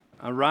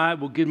All right,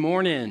 well, good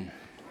morning.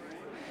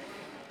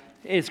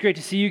 Hey, it's great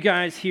to see you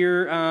guys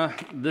here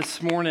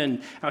this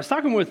morning. I was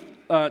talking with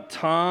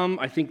Tom,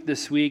 I think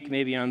this week,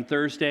 maybe on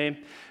Thursday,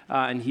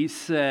 and he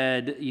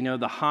said,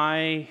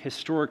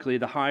 historically,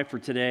 the high for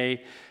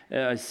today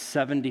is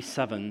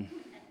 77.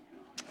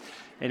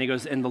 And he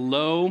goes, and the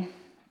low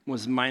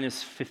was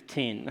minus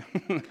 15.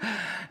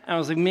 I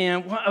was like,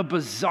 man, what a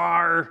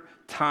bizarre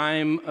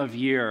time of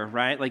year,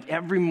 right? Like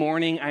every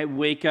morning I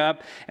wake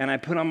up and I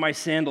put on my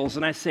sandals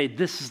and I say,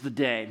 this is the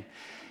day.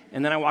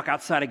 And then I walk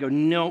outside, I go,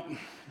 nope,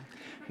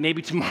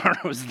 maybe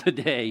tomorrow's the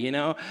day,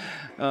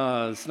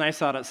 It's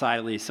nice out outside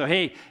at least. So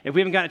hey, if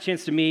we haven't got a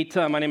chance to meet,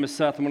 my name is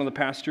Seth. I'm one of the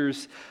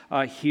pastors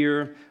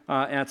here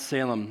at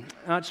Salem.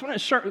 I just want to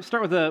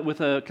start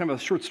with a kind of a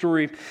short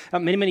story.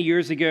 Many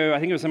years ago, I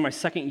think it was in my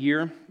second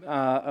year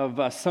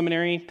of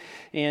seminary,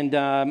 and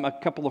a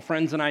couple of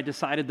friends and I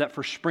decided that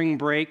for spring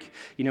break,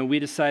 we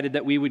decided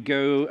that we would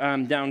go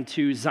down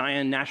to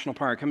Zion National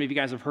Park. How many of you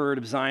guys have heard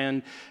of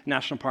Zion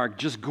National Park?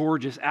 Just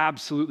gorgeous,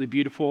 absolutely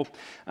beautiful.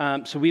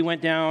 So we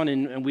went down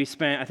and we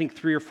spent, I think,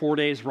 3 or 4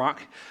 days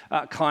rock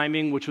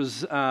climbing, which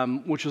was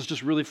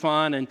just really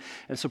fun. And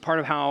so part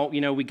of how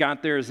we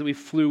got there is that we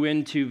flew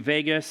into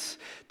Vegas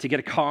to get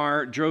a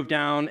car, drove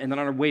down, and then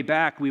on our way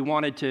back, we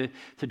wanted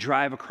to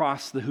drive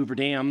across the Hoover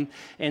Dam.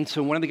 And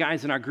so one of the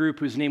guys in our group,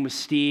 whose name was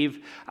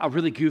Steve, a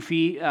really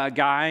goofy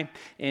guy,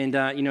 and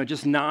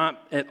just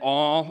not at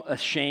all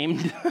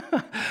ashamed,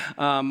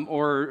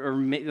 or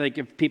like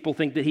if people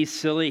think that he's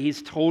silly,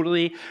 he's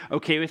totally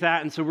okay with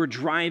that. And so we're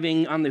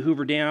driving on the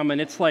Hoover Dam,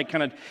 and it's like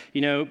kind of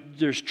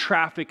there's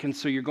traffic, and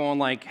so you're going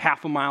like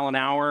half a mile an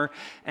hour,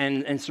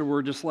 and so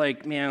we're just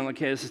like, man,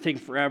 okay, this is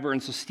taking forever.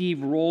 And so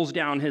Steve rolls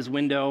down his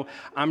window.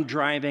 I'm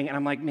driving, and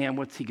I'm like, man,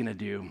 what's he gonna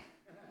do?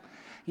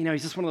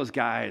 He's just one of those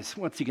guys.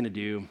 What's he going to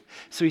do?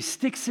 So he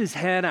sticks his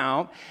head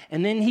out,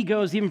 and then he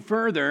goes even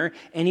further,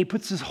 and he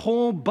puts his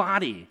whole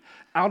body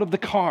out of the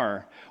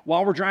car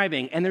while we're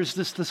driving. And there's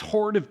this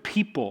horde of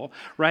people,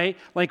 right?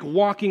 Like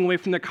walking away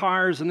from their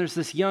cars, and there's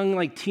this young,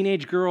 like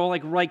teenage girl,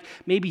 like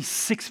maybe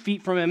 6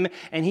 feet from him,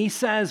 and he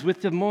says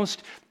with the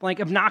most like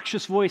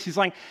obnoxious voice, he's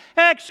like,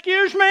 hey,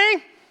 excuse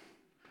me?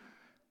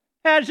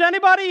 Has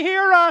anybody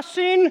here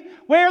seen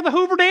where the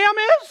Hoover Dam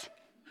is?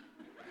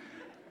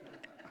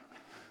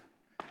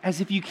 As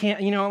if you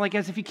can't,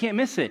 as if you can't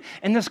miss it.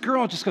 And this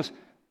girl just goes,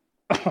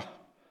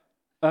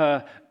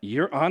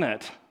 you're on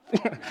it.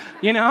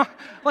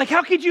 Like,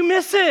 how could you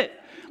miss it?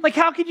 Like,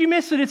 how could you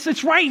miss it?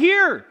 It's right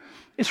here.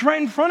 It's right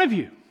in front of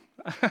you.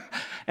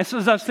 And so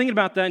as I was thinking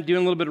about that and doing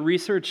a little bit of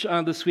research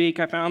this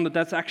week, I found that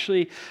that's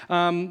actually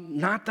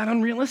not that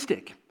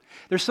unrealistic.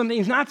 There's something,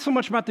 it's not so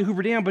much about the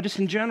Hoover Dam, but just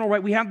in general,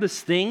 right? We have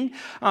this thing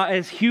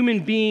as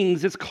human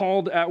beings, it's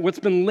called what's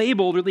been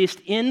labeled, or at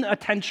least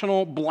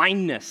inattentional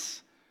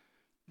blindness.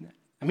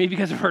 How many of you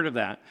guys have heard of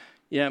that?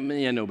 Yeah,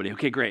 nobody.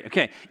 Okay, great.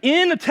 Okay,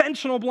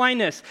 inattentional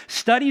blindness.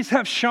 Studies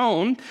have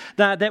shown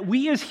that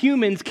we as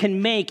humans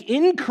can make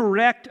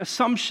incorrect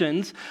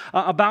assumptions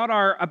about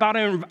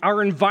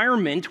our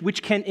environment,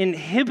 which can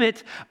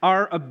inhibit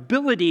our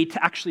ability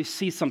to actually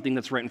see something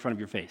that's right in front of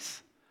your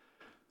face.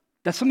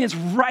 That's something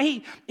that's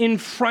right in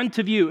front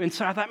of you. And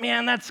so I thought,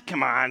 man,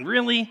 come on,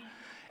 really?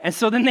 And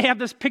so then they have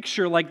this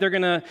picture, like they're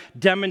going to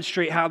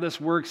demonstrate how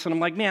this works. And I'm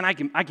like, man, I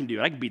can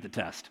do it. I can beat the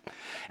test.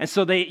 And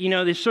so they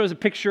show us a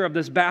picture of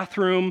this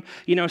bathroom,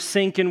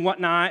 sink and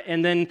whatnot.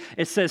 And then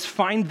it says,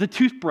 find the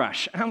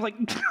toothbrush. And I'm like,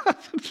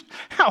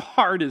 how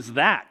hard is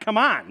that? Come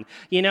on,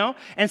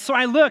 And so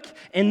I look,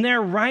 and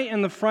there right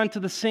in the front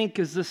of the sink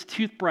is this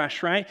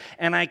toothbrush, right?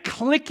 And I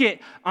click it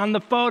on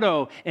the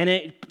photo, and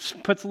it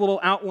puts a little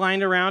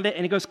outline around it.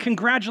 And it goes,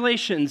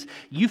 congratulations,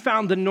 you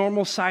found the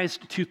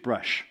normal-sized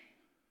toothbrush.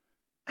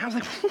 I was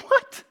like,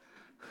 what?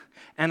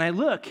 And I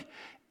look,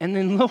 and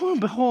then lo and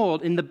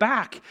behold, in the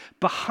back,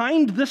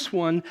 behind this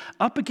one,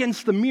 up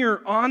against the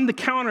mirror on the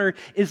counter,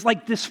 is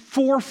like this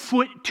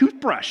 4-foot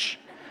toothbrush.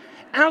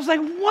 And I was like,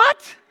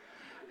 what?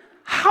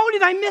 How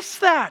did I miss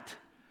that?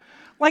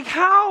 Like,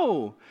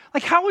 how?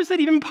 Like, how is that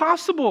even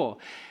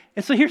possible?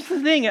 And so here's the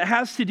thing,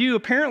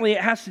 apparently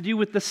it has to do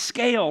with the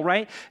scale,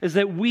 right? Is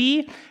that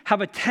we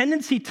have a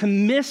tendency to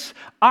miss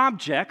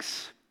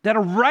objects that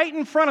are right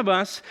in front of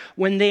us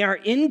when they are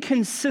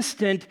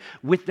inconsistent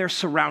with their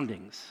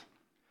surroundings.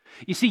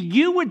 You see,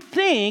 you would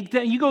think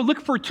that you go look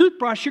for a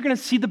toothbrush, you're going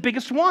to see the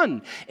biggest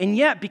one. And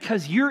yet,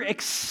 because you're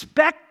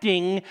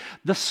expecting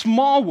the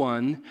small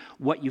one,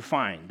 what you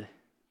find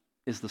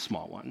is the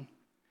small one.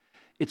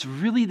 It's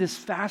really this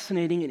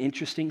fascinating and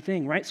interesting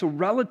thing, right? So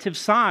relative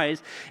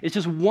size is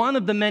just one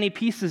of the many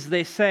pieces,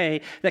 they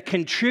say, that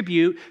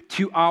contribute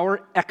to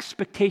our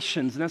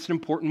expectations. And that's an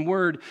important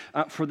word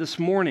for this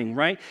morning,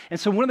 right? And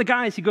so one of the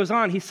guys, he goes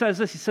on, he says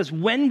this, he says,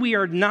 when we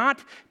are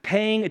not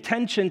paying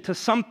attention to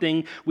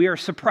something, we are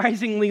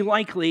surprisingly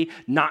likely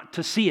not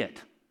to see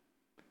it.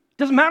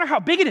 Doesn't matter how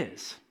big it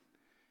is.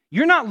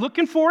 You're not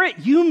looking for it,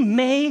 you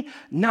may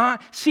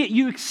not see it.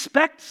 You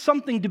expect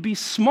something to be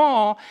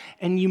small,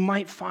 and you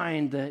might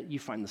find that you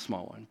find the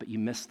small one, but you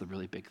miss the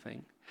really big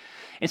thing.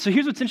 And so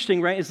here's what's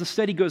interesting, right? As the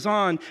study goes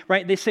on,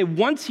 right? They say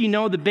once you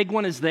know the big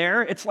one is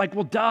there, it's like,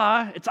 well,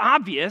 duh, it's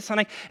obvious.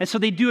 And so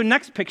they do a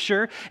next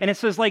picture, and it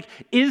says, like,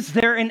 is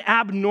there an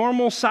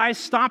abnormal size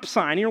stop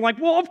sign? And you're like,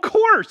 well, of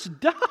course,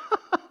 duh.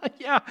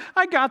 Yeah,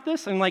 I got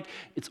this. And like,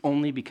 it's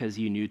only because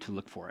you knew to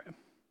look for it.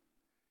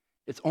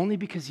 It's only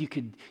because you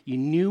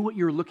knew what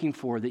you were looking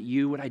for that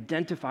you would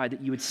identify,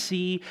 that you would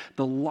see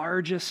the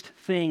largest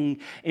thing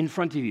in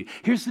front of you.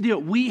 Here's the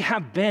deal. We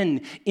have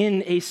been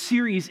in a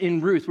series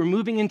in Ruth. We're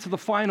moving into the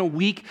final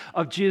week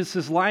of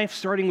Jesus' life,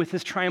 starting with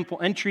his triumphal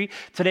entry.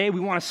 Today,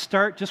 we want to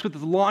start just with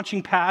the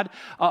launching pad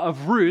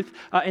of Ruth.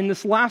 In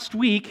this last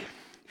week,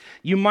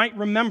 you might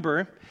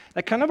remember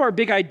that kind of our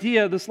big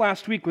idea this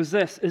last week was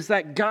this, is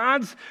that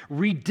God's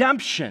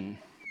redemption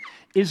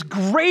is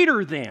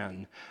greater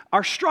than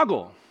our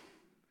struggle.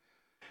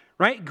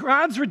 Right?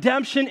 God's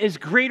redemption is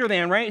greater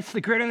than, right? It's the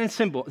greater than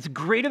symbol. It's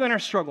greater than our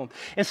struggle.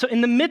 And so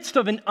in the midst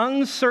of an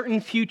uncertain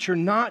future,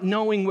 not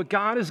knowing what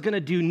God is going to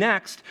do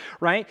next,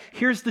 right?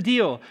 Here's the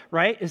deal,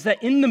 right? Is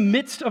that in the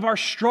midst of our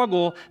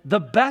struggle,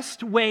 the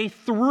best way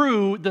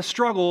through the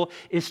struggle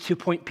is to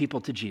point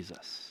people to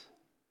Jesus.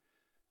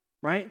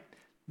 Right?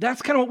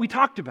 That's kind of what we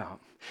talked about.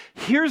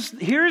 Here's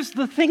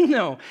the thing,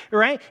 though,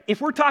 right?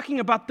 If we're talking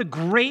about the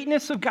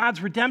greatness of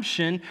God's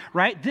redemption,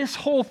 right, this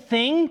whole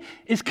thing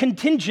is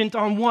contingent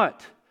on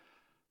what?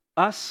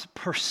 Us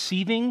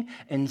perceiving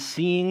and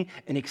seeing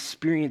and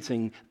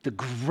experiencing the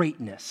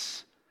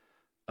greatness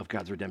of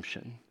God's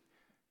redemption.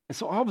 And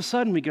so all of a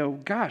sudden we go,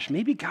 gosh,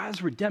 maybe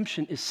God's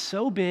redemption is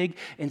so big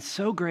and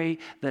so great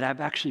that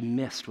I've actually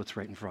missed what's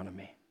right in front of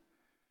me.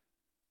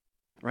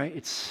 Right?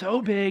 It's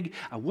so big,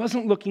 I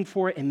wasn't looking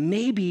for it, and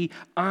maybe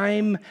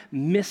I'm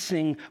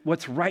missing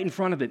what's right in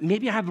front of it.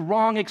 Maybe I have the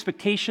wrong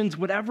expectations,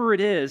 whatever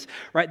it is,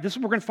 right? This is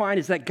what we're going to find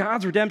is that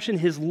God's redemption,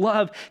 his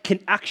love, can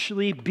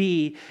actually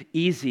be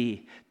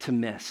easy to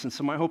miss. And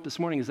so my hope this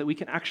morning is that we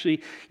can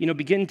actually,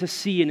 begin to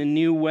see in a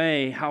new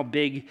way how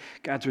big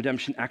God's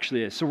redemption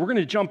actually is. So we're going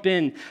to jump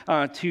in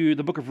to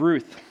the book of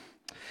Ruth.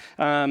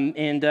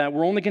 And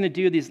we're only going to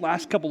do these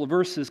last couple of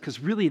verses because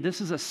really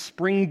this is a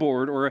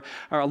springboard or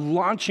a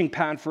launching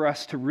pad for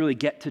us to really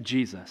get to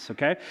Jesus,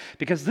 okay?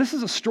 Because this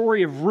is a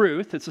story of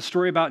Ruth. It's a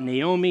story about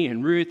Naomi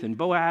and Ruth and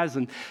Boaz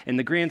and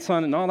the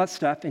grandson and all that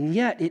stuff. And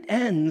yet it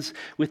ends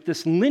with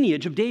this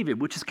lineage of David,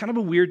 which is kind of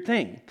a weird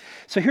thing.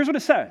 So here's what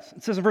it says.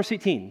 It says in verse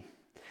 18.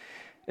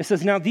 It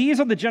says, now these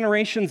are the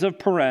generations of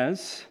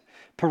Perez.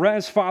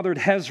 Perez fathered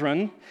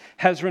Hezron.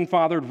 Hezron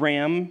fathered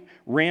Ram.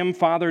 Ram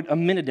fathered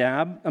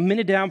Amminadab.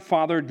 Amminadab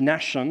fathered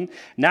Nahshon.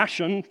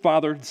 Nahshon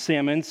fathered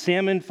Salmon.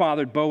 Salmon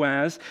fathered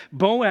Boaz.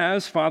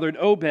 Boaz fathered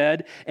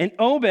Obed. And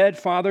Obed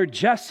fathered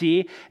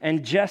Jesse.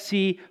 And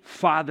Jesse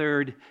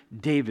fathered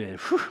David.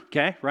 Whew,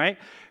 okay, right?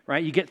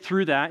 You get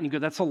through that and you go,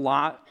 that's a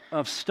lot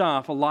of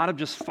stuff, a lot of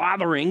just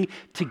fathering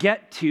to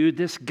get to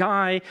this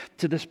guy,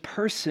 to this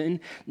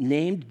person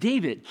named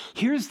David.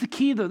 Here's the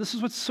key, though. This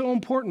is what's so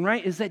important,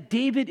 right? Is that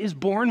David is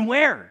born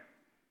where?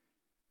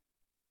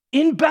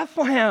 In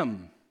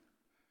Bethlehem.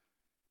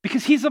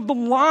 Because he's of the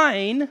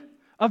line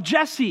of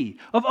Jesse,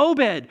 of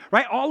Obed,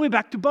 right? All the way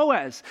back to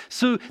Boaz.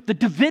 So the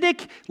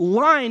Davidic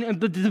line of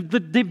the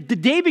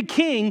David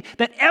king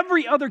that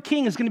every other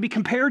king is going to be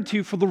compared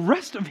to for the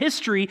rest of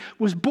history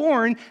was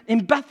born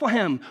in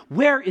Bethlehem.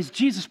 Where is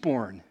Jesus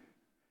born?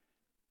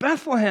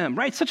 Bethlehem,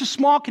 right? Such a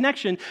small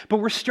connection, but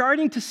we're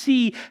starting to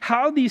see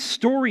how these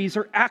stories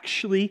are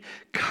actually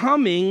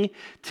coming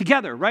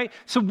together, right?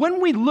 So when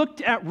we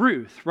looked at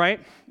Ruth, right,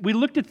 we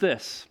looked at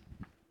this,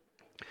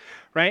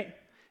 right?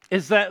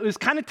 Is that it was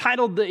kind of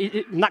titled,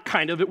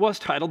 it was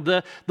titled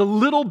The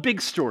Little Big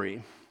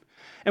Story.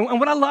 And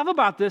what I love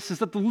about this is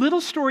that the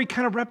little story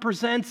kind of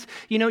represents,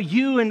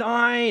 you and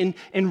I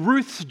and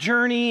Ruth's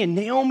journey and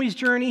Naomi's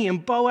journey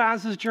and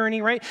Boaz's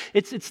journey, right?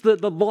 It's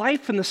the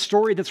life and the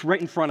story that's right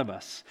in front of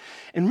us.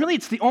 And really,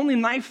 it's the only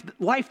life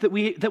that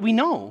we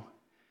know,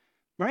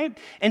 right?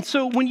 And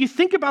so when you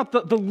think about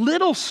the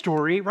little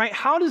story, right,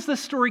 how does this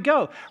story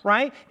go,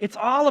 right? It's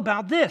all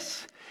about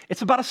this.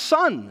 It's about a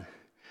son.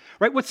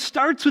 Right? What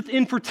starts with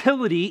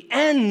infertility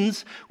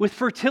ends with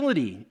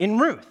fertility in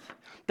Ruth.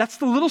 That's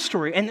the little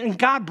story. And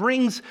God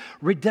brings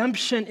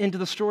redemption into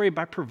the story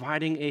by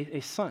providing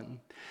a son.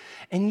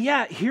 And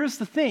yet, here's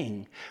the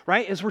thing,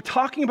 right? As we're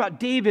talking about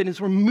David,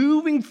 as we're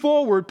moving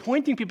forward,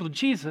 pointing people to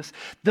Jesus,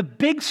 the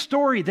big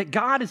story that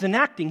God is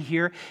enacting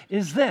here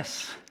is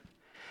this.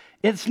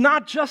 It's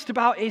not just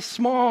about a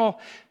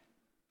small,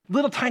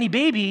 little tiny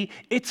baby.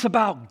 It's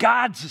about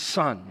God's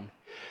son.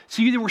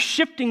 So we're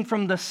shifting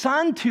from the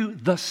Son to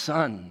the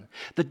Son,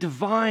 the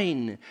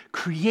divine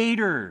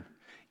creator,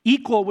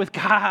 equal with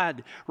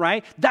God,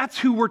 right? That's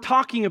who we're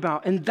talking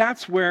about, and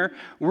that's where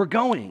we're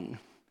going.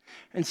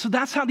 And so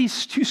that's how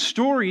these two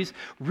stories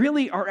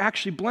really are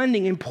actually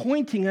blending and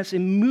pointing us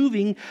and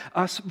moving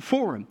us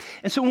forward.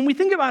 And so when we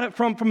think about it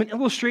from an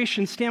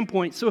illustration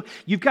standpoint, so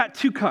you've got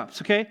two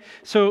cups, okay?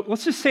 So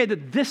let's just say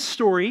that this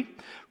story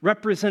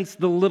represents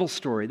the little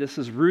story. This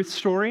is Ruth's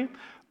story,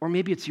 or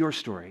maybe it's your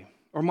story.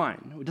 or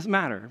mine. It doesn't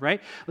matter,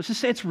 right? Let's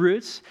just say it's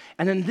roots,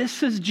 and then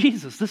this is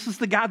Jesus. This is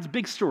the God's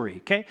big story,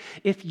 okay?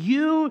 If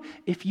you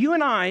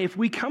and I, if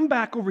we come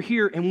back over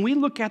here and we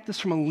look at this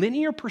from a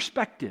linear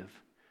perspective,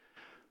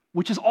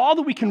 which is all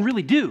that we can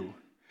really do,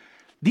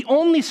 the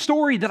only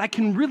story that I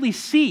can really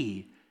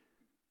see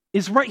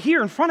is right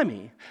here in front of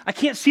me. I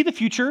can't see the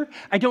future.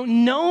 I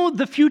don't know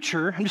the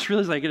future. I'm just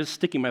realizing I'm just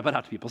sticking my butt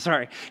out to people.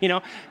 Sorry.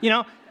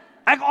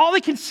 All I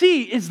can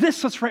see is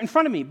this that's right in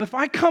front of me. But if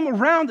I come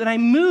around and I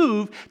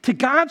move to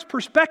God's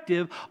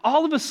perspective,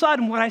 all of a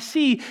sudden what I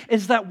see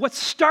is that what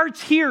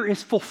starts here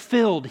is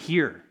fulfilled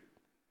here.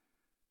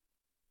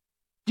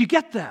 Do you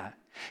get that?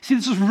 See,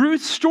 this is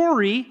Ruth's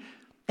story,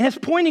 and it's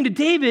pointing to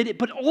David,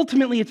 but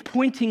ultimately it's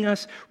pointing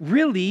us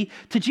really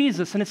to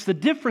Jesus. And it's the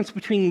difference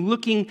between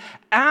looking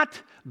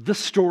at the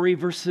story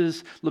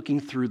versus looking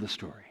through the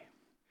story.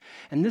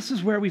 And this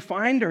is where we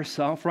find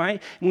ourselves,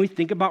 right, when we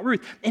think about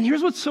Ruth. And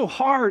here's what's so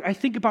hard, I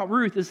think, about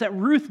Ruth, is that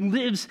Ruth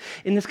lives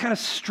in this kind of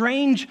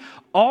strange,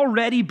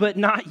 already but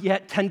not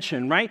yet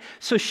tension, right?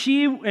 So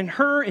she and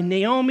her and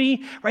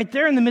Naomi, right,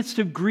 they're in the midst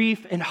of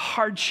grief and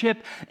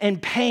hardship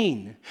and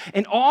pain.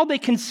 And all they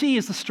can see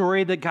is the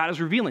story that God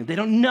is revealing. They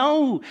don't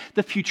know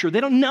the future.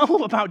 They don't know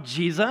about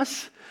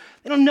Jesus.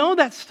 They don't know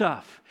that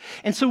stuff.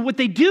 And so what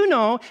they do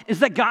know is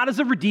that God is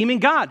a redeeming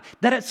God,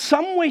 that at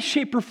some way,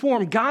 shape, or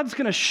form, God's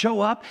going to show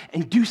up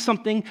and do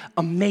something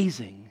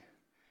amazing.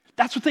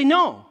 That's what they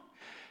know.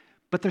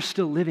 But they're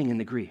still living in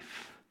the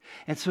grief.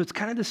 And so it's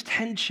kind of this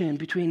tension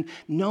between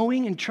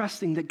knowing and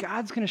trusting that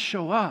God's going to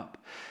show up,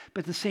 but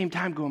at the same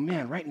time going,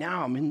 man, right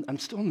now I'm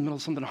still in the middle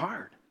of something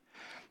hard.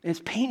 And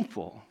it's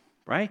painful.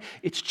 Right?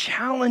 It's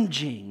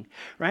challenging,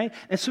 right?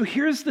 And so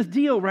here's the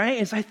deal,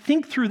 right? As I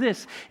think through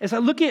this, as I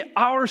look at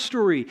our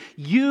story,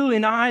 you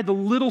and I, the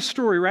little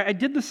story, right? I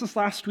did this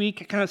last week.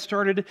 I kind of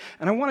started,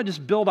 and I want to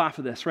just build off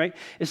of this, right?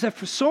 Is that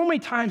for so many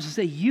times is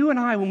that you and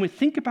I, when we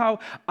think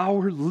about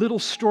our little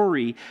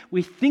story,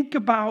 we think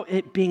about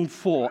it being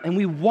full, and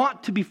we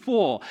want to be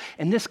full.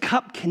 And this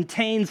cup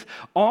contains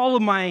all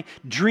of my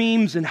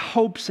dreams and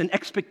hopes and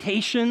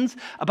expectations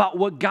about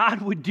what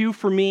God would do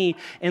for me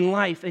in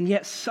life. And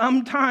yet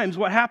sometimes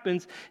what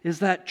happens is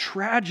that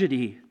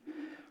tragedy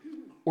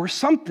or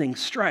something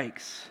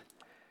strikes,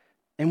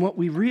 and what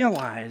we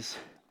realize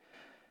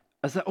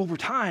is that over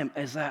time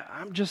is that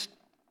I'm just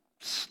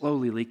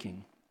slowly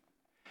leaking.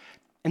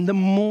 And the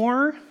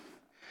more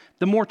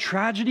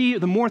tragedy,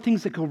 the more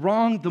things that go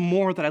wrong, the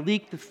more that I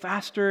leak, the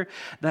faster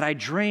that I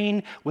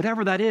drain,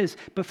 whatever that is.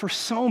 But for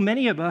so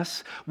many of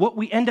us, what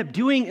we end up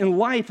doing in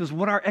life is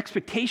what our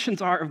expectations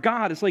are of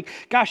God. It's like,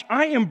 gosh,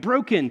 I am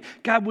broken.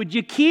 God, would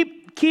you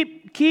keep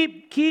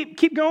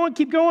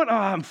going. Oh,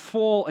 I'm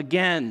full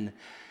again.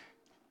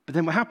 But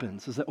then what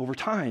happens is that over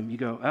time you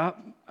go, oh,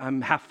 I'm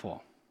half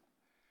full.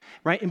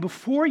 Right? And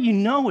before you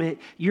know it,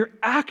 you're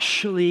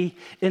actually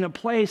in a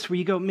place where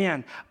you go,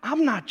 man,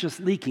 I'm not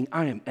just leaking,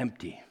 I am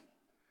empty.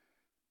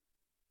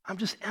 I'm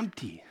just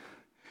empty.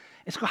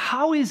 And so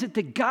how is it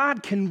that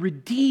God can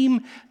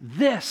redeem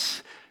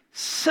this?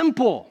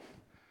 Simple.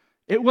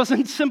 It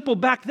wasn't simple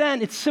back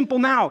then, it's simple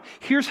now.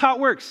 Here's how it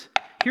works.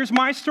 Here's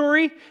my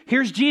story,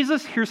 here's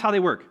Jesus, here's how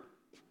they work.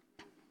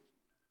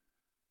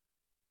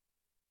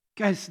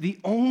 Guys, the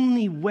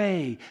only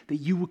way that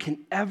you can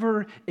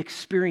ever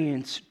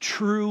experience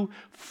true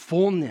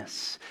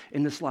fullness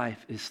in this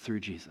life is through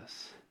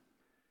Jesus.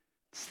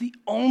 It's the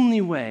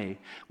only way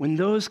when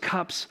those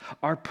cups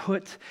are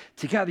put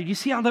together. You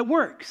see how that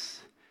works?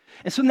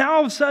 And so now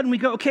all of a sudden we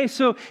go, okay,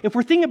 so if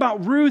we're thinking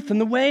about Ruth and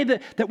the way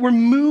that we're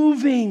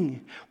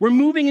moving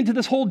into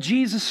this whole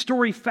Jesus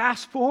story,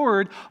 fast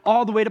forward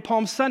all the way to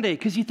Palm Sunday.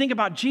 Because you think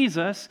about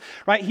Jesus,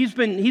 right? He's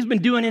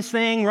been doing his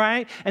thing,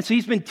 right? And so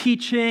he's been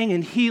teaching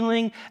and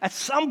healing. At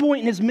some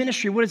point in his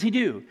ministry, what does he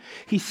do?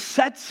 He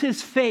sets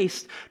his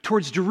face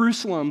towards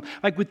Jerusalem,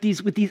 like with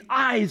these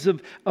eyes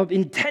of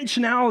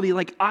intentionality,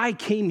 like I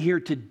came here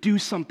to do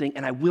something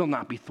and I will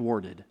not be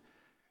thwarted.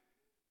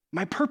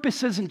 My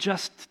purpose isn't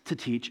just to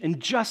teach and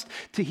just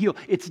to heal.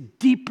 It's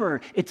deeper,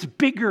 it's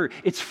bigger,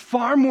 it's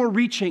far more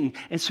reaching.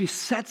 And so he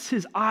sets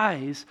his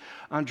eyes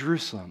on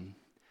Jerusalem.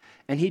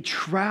 And he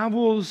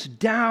travels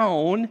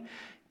down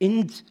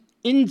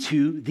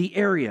into the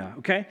area,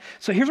 okay?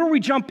 So here's where we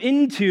jump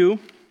into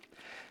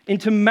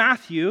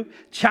Matthew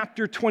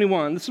chapter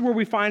 21. This is where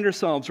we find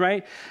ourselves,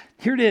 right?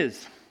 Here it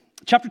is,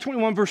 chapter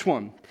 21, verse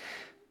 1.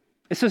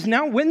 It says,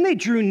 now when they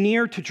drew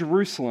near to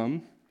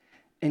Jerusalem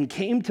and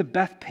came to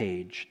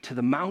Bethphage, to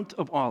the Mount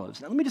of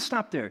Olives. Now, let me just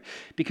stop there,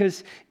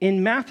 because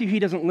in Matthew, he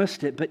doesn't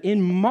list it, but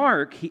in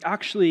Mark, he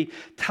actually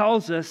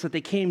tells us that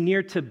they came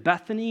near to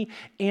Bethany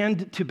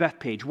and to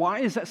Bethphage.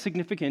 Why is that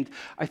significant?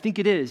 I think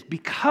it is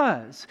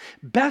because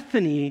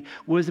Bethany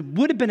would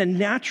have been a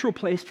natural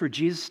place for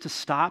Jesus to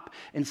stop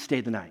and stay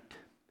the night.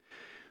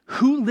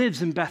 Who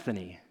lives in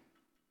Bethany?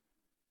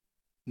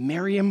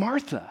 Mary and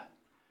Martha.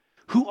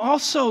 Who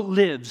also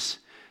lives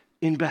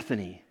in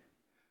Bethany?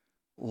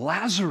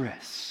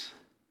 Lazarus.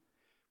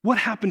 What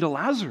happened to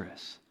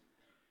Lazarus?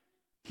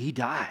 He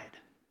died.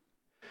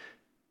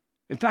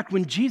 In fact,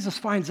 when Jesus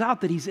finds out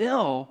that he's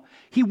ill,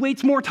 he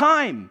waits more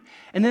time.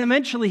 And then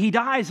eventually he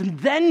dies, and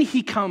then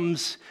he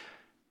comes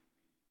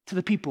to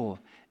the people.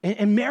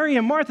 And Mary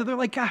and Martha, they're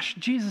like, gosh,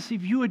 Jesus,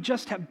 if you would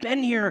just have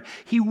been here,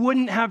 he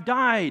wouldn't have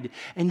died.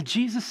 And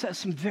Jesus says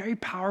some very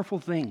powerful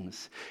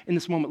things in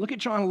this moment. Look at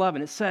John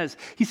 11.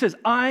 He says,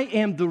 I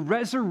am the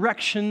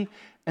resurrection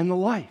and the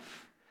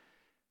life.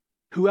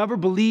 Whoever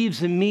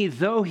believes in me,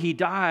 though he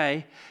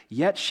die,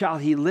 yet shall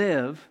he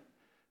live.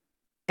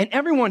 And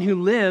everyone who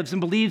lives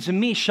and believes in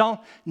me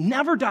shall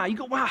never die. You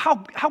go, wow,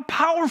 how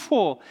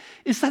powerful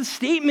is that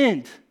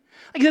statement?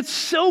 Like, that's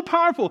so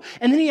powerful.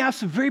 And then he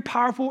asks a very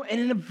powerful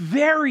and a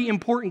very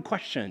important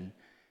question.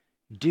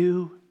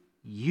 Do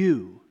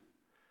you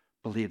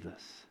believe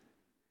this?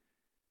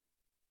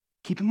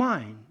 Keep in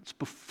mind, it's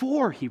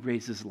before he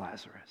raises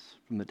Lazarus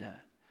from the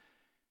dead.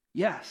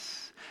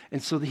 Yes.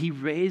 And so he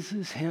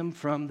raises him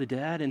from the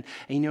dead, and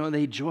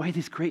they enjoy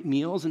these great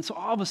meals. And so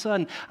all of a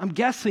sudden, I'm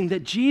guessing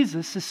that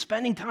Jesus is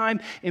spending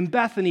time in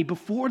Bethany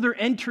before they're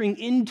entering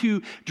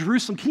into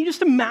Jerusalem. Can you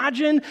just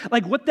imagine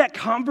like what that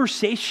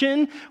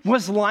conversation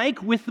was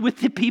like with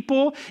the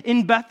people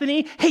in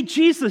Bethany? Hey,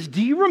 Jesus,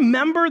 do you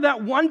remember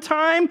that one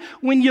time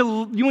when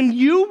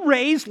you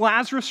raised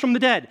Lazarus from the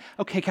dead?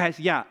 Okay, guys,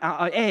 yeah.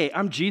 A,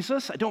 I'm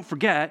Jesus. I don't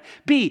forget.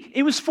 B,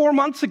 it was 4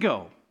 months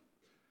ago.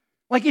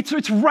 Like,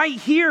 it's right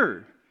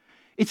here.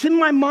 It's in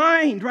my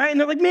mind, right? And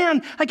they're like,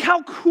 man, like,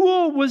 how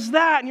cool was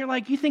that? And you're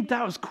like, you think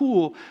that was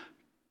cool?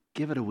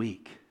 Give it a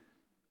week.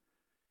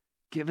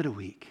 Give it a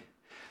week.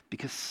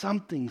 Because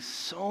something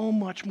so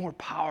much more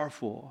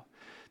powerful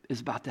is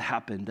about to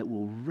happen that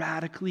will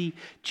radically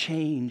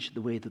change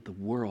the way that the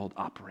world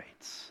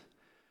operates,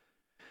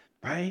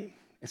 right?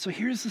 And so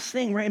here's this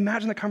thing, right?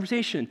 Imagine the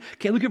conversation.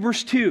 Okay, look at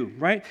verse 2,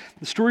 right?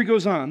 The story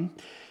goes on.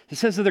 It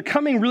says that they're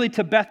coming really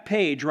to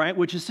Bethpage, right,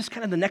 which is just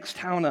kind of the next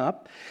town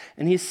up.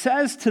 And he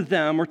says to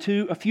them, or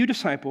to a few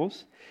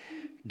disciples,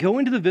 go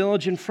into the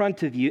village in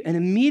front of you, and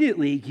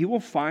immediately you will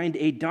find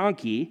a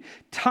donkey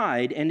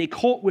tied and a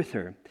colt with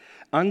her.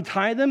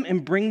 Untie them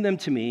and bring them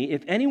to me.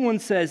 If anyone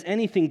says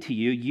anything to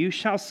you, you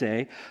shall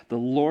say, the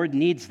Lord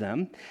needs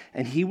them,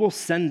 and he will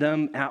send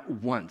them at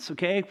once.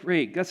 Okay,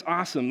 great. That's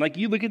awesome. Like,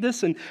 you look at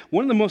this, and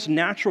one of the most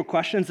natural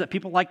questions that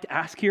people like to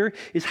ask here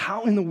is,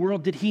 how in the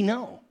world did he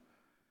know?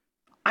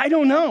 I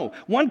don't know.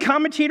 One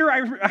commentator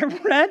I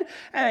read,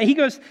 he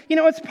goes,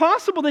 it's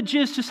possible that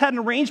Jesus just had an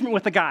arrangement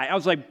with the guy. I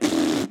was like,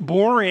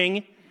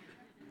 boring.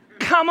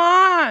 Come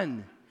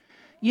on.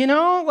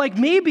 Like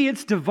maybe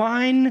it's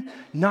divine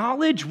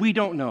knowledge. We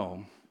don't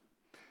know.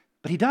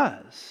 But he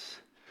does.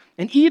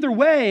 And either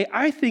way,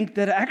 I think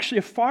that actually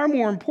a far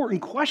more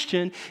important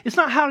question is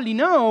not how did he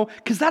know,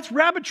 because that's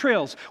rabbit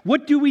trails.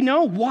 What do we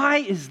know? Why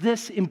is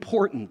this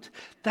important?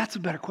 That's a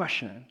better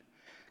question.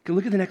 Okay,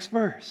 look at the next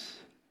verse.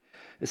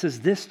 It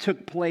says, this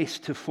took place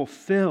to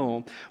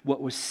fulfill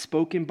what was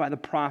spoken by the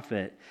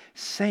prophet,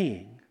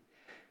 saying,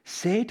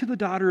 say to the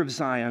daughter of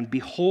Zion,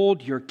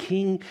 behold, your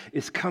king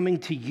is coming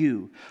to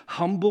you,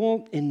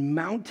 humble and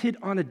mounted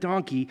on a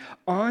donkey,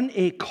 on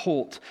a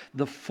colt,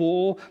 the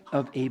foal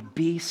of a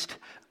beast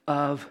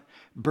of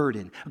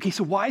burden. Okay,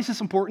 so why is this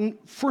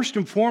important? First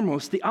and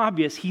foremost, the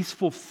obvious, he's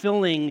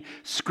fulfilling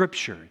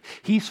scripture.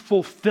 He's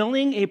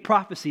fulfilling a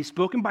prophecy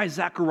spoken by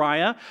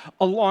Zechariah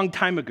a long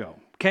time ago.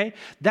 Okay,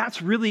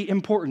 that's really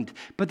important.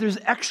 But there's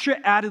extra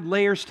added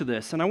layers to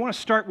this. And I want to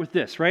start with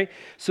this, right?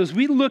 So as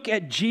we look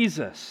at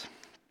Jesus,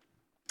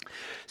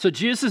 so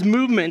Jesus'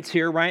 movements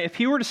here, right? If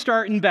he were to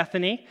start in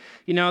Bethany,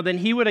 then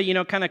he would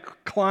have, kind of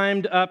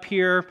climbed up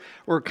here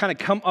or kind of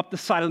come up the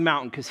side of the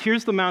mountain. Because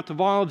here's the Mount of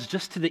Olives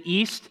just to the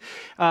east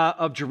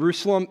of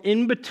Jerusalem.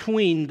 In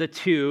between the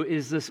two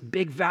is this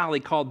big valley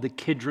called the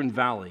Kidron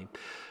Valley.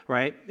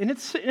 Right? And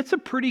it's a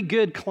pretty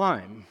good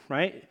climb,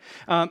 right?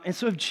 And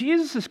so if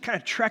Jesus is kind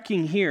of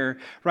trekking here,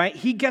 right,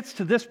 he gets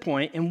to this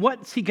point, and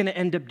what's he going to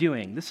end up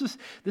doing? This is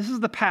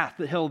the path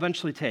that he'll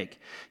eventually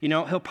take.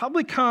 He'll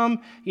probably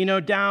come,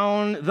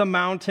 down the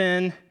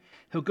mountain.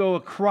 He'll go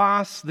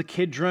across the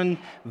Kidron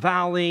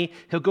Valley.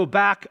 He'll go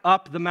back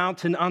up the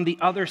mountain on the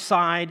other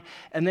side,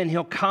 and then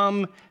he'll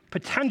come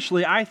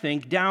potentially, I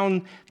think,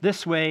 down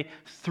this way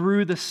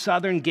through the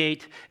southern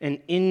gate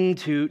and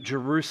into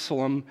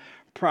Jerusalem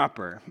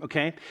proper,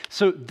 okay?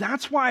 So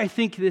that's why I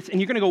think this, and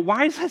you're going to go,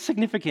 why is that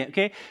significant,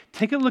 okay?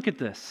 Take a look at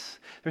this.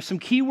 There's some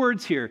key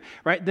words here,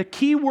 right? The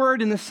key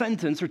word in the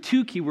sentence, or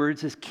two key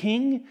words, is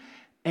king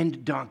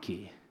and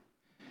donkey.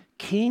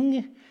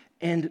 King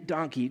and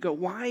donkey. You go,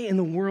 why in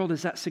the world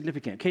is that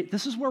significant? Okay,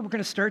 this is where we're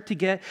going to start to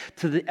get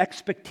to the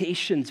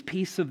expectations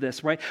piece of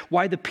this, right?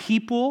 Why the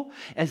people,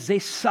 as they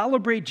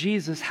celebrate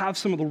Jesus, have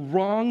some of the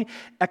wrong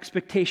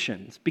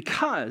expectations.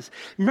 Because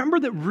remember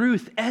that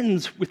Ruth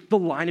ends with the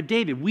line of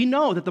David. We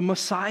know that the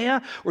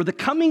Messiah or the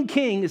coming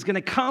king is going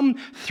to come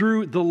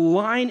through the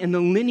line and the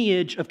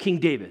lineage of King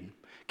David.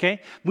 Okay?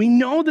 We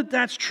know that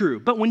that's true.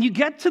 But when you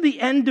get to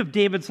the end of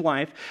David's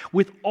life,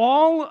 with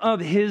all of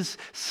his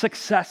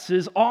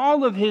successes,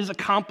 all of his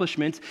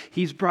accomplishments,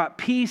 he's brought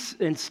peace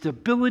and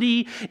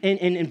stability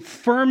and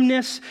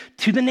firmness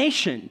to the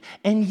nation.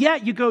 And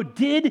yet you go,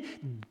 did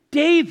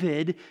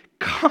David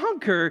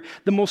conquer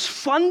the most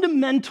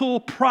fundamental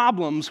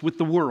problems with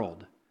the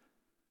world?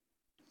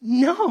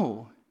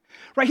 No.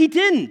 Right? He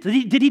didn't.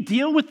 Did he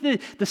deal with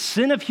the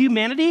sin of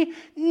humanity?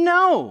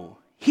 No,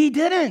 he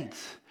didn't.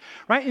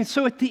 Right? And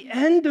so at the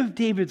end of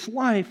David's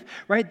life,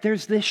 right,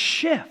 there's this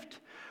shift.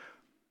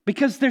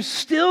 Because there's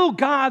still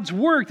God's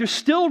work, there's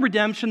still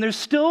redemption, there's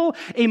still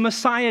a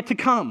Messiah to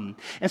come.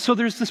 And so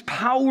there's this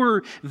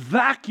power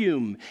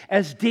vacuum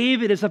as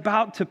David is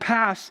about to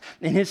pass,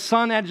 and his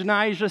son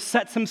Adonijah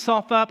sets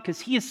himself up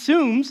because he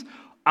assumes,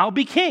 I'll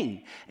be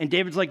king. And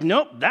David's like,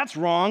 nope, that's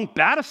wrong,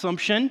 bad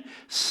assumption.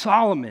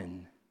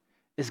 Solomon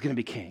is going to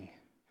be king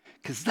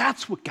because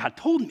that's what God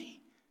told me.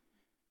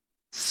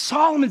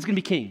 Solomon's going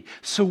to be king.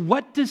 So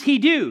what does he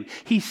do?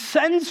 He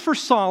sends for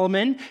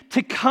Solomon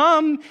to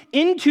come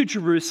into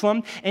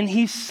Jerusalem, and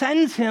he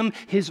sends him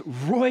his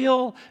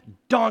royal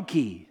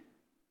donkey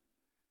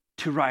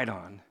to ride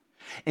on.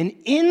 And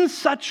in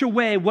such a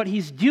way, what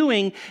he's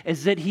doing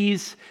is that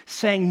he's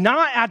saying,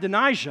 not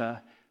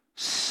Adonijah,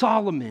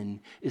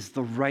 Solomon is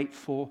the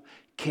rightful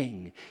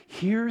king.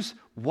 Here's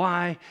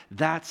why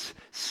that's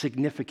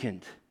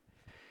significant.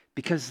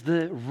 Because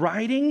the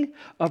riding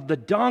of the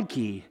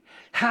donkey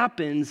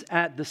happens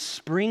at the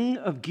spring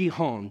of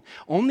Gihon,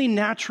 only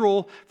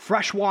natural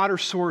freshwater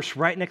source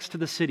right next to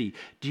the city.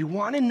 Do you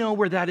want to know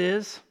where that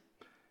is?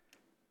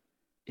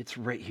 It's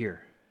right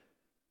here.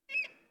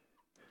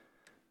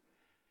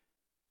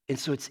 And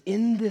so it's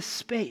in this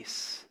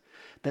space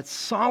that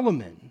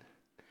Solomon,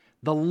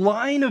 the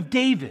line of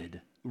David,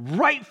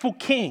 rightful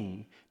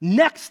king,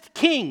 next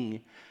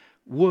king,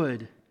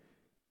 would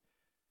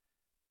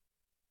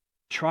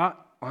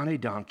trot on a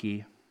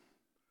donkey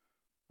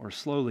or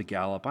slowly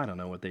gallop, I don't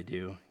know what they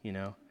do,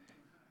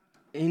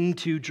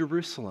 into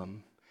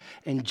Jerusalem.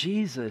 And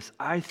Jesus,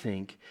 I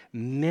think,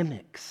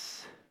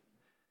 mimics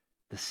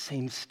the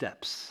same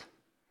steps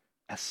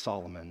as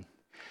Solomon.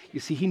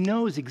 You see, he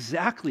knows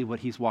exactly what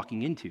he's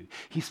walking into.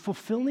 He's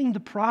fulfilling the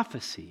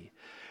prophecy.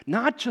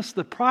 Not just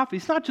the prophecy,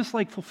 it's not just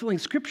like fulfilling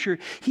scripture.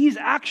 He's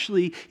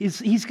actually,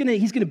 he's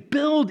gonna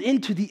build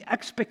into the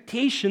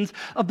expectations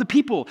of the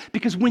people.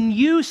 Because when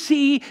you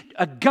see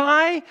a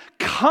guy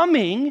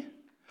coming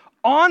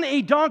on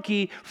a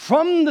donkey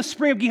from the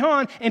spring of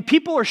Gihon, and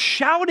people are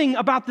shouting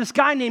about this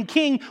guy named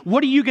King,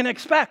 what are you going to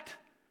expect?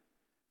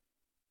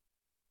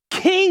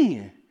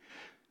 King.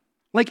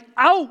 Like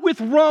out with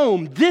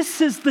Rome.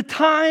 This is the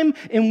time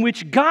in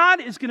which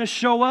God is going to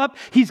show up.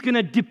 He's going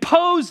to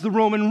depose the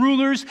Roman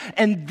rulers,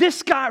 and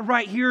this guy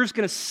right here is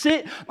going to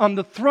sit on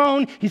the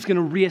throne. He's going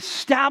to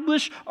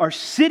reestablish our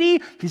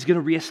city. He's going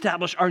to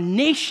reestablish our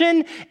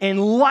nation,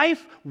 and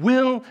life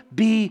will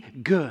be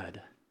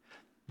good.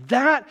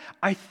 That,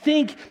 I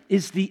think,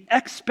 is the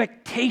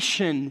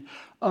expectation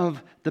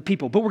of the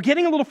people. But we're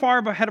getting a little far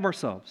ahead of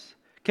ourselves,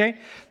 okay?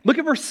 Look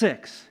at verse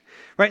 6,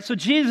 right? So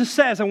Jesus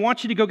says, I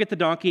want you to go get the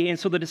donkey. And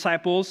so the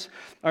disciples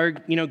are,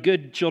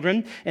 good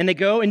children. And they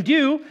go and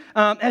do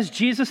as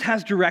Jesus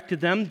has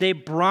directed them. They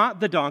brought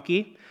the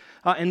donkey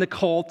and the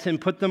colt and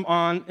put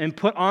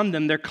on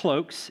them their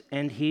cloaks.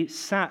 And he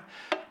sat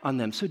on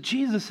them. So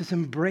Jesus is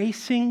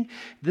embracing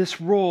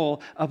this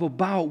role of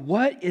about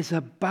what is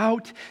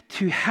about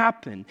to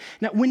happen.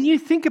 Now, when you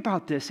think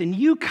about this and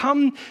you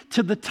come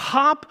to the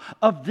top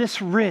of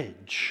this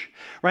ridge,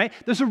 right?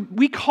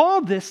 We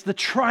call this the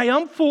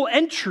triumphal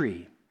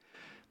entry.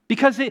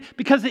 Because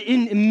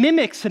it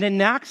mimics and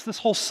enacts this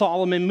whole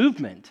Solomon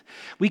movement.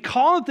 We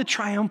call it the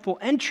triumphal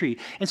entry.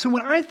 And so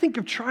when I think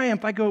of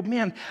triumph, I go,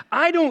 man,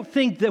 I don't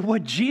think that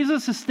what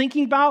Jesus is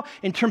thinking about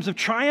in terms of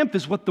triumph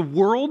is what the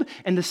world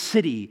and the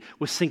city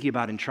was thinking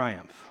about in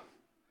triumph.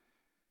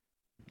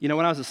 When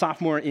I was a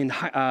sophomore in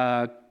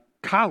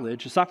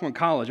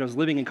college, I was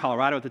living in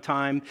Colorado at the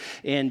time,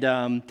 and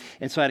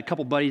so I had a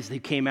couple buddies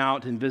that came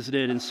out and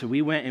visited, and so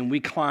we went and we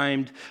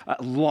climbed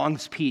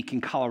Long's Peak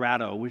in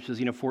Colorado, which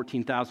is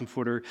 14,000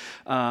 footer,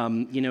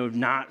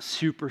 not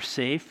super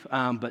safe,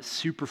 but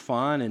super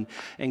fun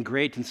and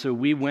great. And so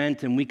we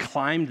went and we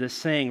climbed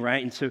this thing,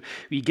 right? And so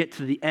you get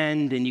to the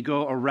end and you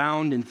go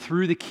around and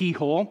through the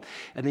keyhole,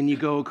 and then you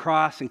go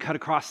across and cut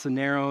across the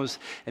narrows,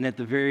 and at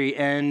the very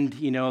end,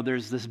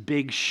 there's this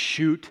big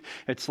chute.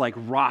 It's like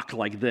rock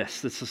like this.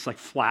 It's just like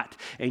flat,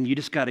 and you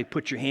just got to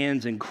put your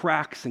hands in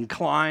cracks and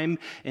climb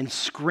and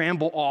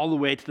scramble all the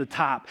way to the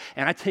top.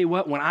 And I tell you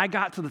what, when I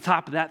got to the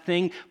top of that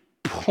thing,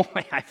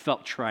 boy, I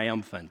felt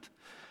triumphant.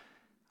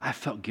 I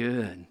felt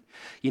good,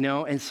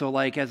 and so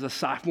like as a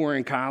sophomore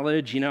in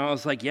college, I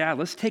was like, yeah,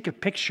 let's take a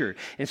picture.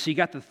 And so you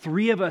got the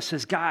three of us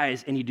as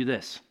guys, and you do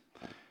this.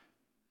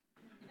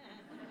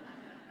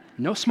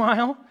 No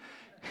smile,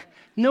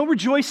 no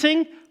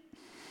rejoicing,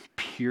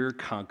 pure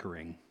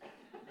conquering.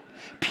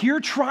 Pure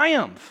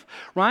triumph,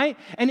 right?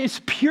 And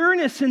it's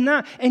pureness in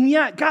that. And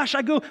yet, gosh,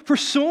 I go, for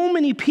so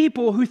many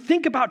people who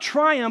think about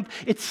triumph,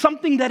 it's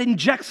something that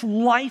injects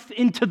life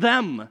into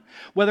them.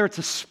 Whether it's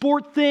a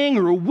sport thing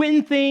or a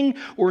win thing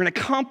or an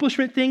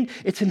accomplishment thing,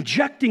 it's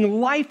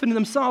injecting life into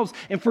themselves.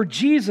 And for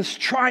Jesus,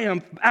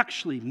 triumph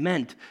actually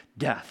meant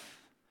death.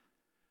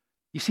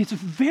 You see, it's a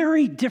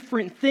very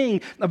different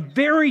thing, a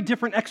very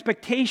different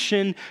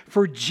expectation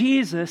for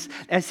Jesus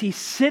as he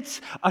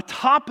sits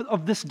atop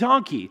of this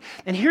donkey.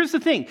 And here's the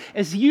thing,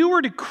 as you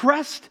were to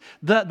crest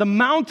the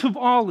Mount of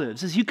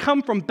Olives, as you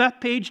come from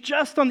Bethpage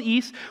just on the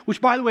east, which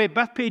by the way,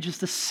 Bethpage is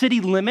the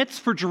city limits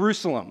for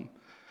Jerusalem.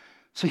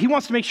 So he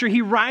wants to make sure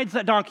he rides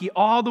that donkey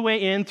all the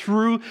way in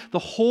through the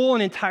whole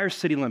and entire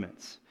city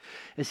limits.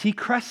 As he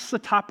crests the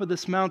top of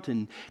this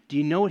mountain, do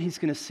you know what he's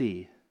going to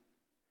see?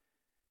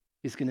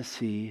 He's going to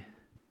see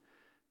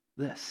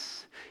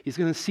this. He's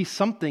going to see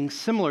something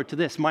similar to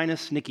this,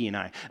 minus Nikki and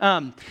I.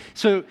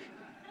 So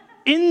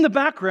in the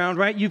background,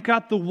 right, you've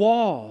got the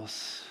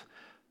walls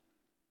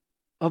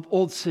of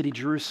Old City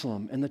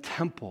Jerusalem and the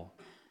temple.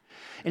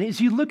 And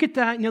as you look at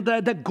that, you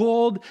know, that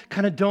gold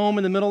kind of dome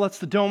in the middle, that's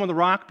the Dome of the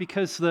Rock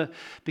because the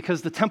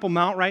Temple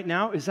Mount right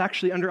now is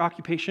actually under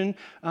occupation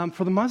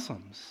for the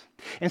Muslims.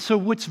 And so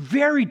what's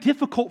very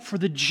difficult for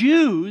the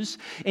Jews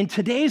in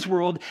today's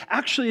world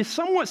actually is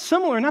somewhat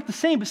similar, not the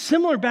same, but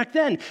similar back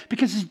then.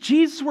 Because as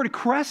Jesus were to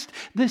crest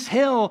this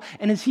hill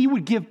and as he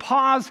would give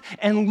pause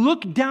and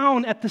look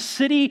down at the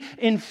city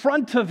in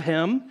front of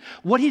him,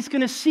 what he's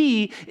going to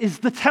see is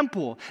the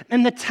temple.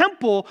 And the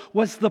temple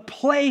was the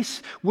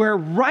place where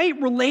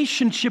right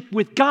relationship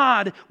with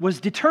God was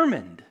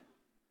determined.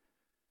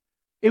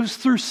 It was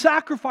through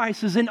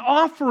sacrifices and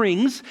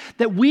offerings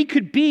that we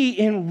could be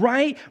in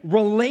right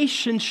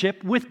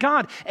relationship with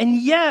God. And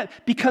yet,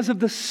 because of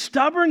the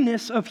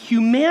stubbornness of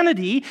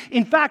humanity,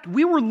 in fact,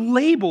 we were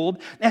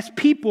labeled as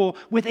people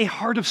with a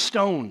heart of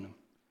stone.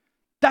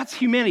 That's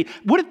humanity.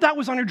 What if that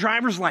was on your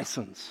driver's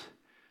license?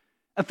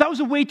 If that was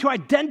a way to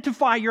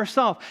identify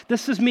yourself.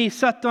 This is me,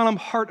 Seth Dunham,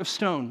 heart of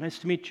stone. Nice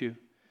to meet you.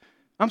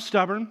 I'm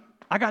stubborn.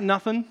 I got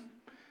nothing.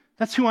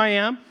 That's who I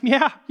am.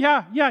 Yeah,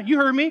 you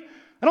heard me.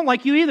 I don't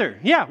like you either.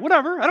 Yeah,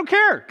 whatever. I don't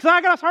care because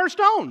I got a heart of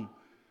stone.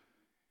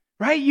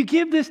 Right? You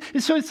give this.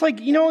 And so it's like,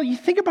 you know, you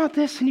think about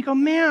this and you go,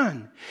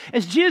 man,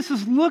 as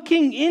Jesus is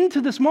looking into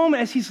this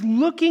moment, as he's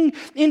looking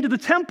into the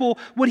temple,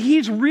 what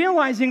he's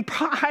realizing,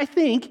 I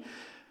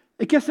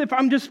guess if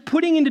I'm just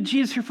putting into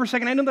Jesus here for a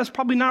second, I know that's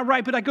probably not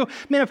right, but I go,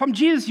 man, if I'm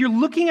Jesus, you're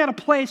looking at a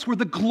place where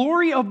the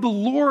glory of the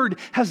Lord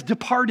has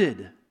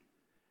departed.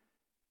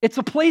 It's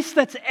a place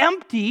that's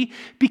empty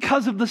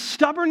because of the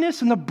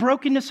stubbornness and the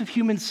brokenness of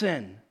human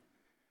sin.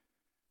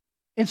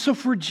 And so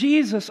for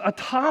Jesus,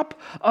 atop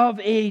of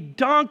a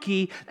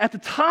donkey, at the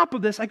top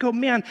of this, I go,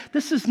 man,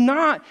 this is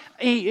not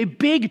a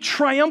big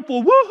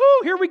triumphal,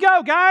 woohoo, here we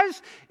go,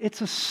 guys.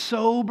 It's a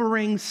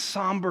sobering,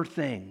 somber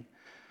thing,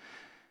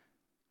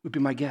 would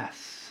be my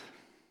guess.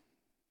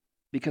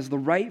 Because the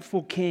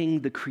rightful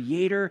king, the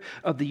creator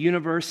of the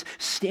universe,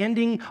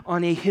 standing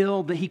on a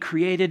hill that he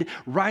created,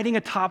 riding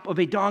atop of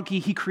a donkey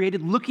he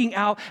created, looking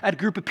out at a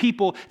group of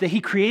people that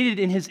he created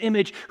in his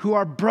image who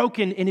are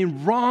broken and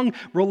in wrong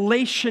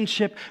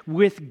relationship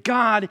with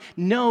God,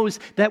 knows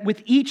that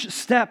with each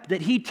step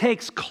that he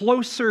takes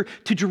closer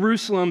to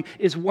Jerusalem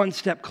is one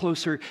step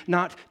closer,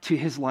 not to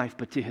his life,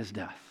 but to his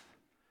death.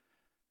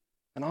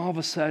 And all of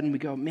a sudden we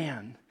go,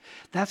 man,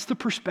 that's the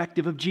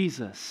perspective of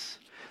Jesus.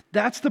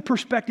 That's the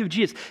perspective of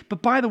Jesus.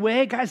 But by the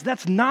way, guys,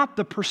 that's not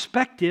the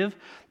perspective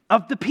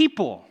of the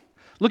people.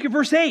 Look at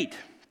verse 8.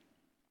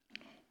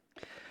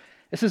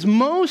 It says,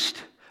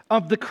 most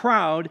of the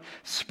crowd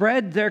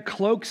spread their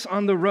cloaks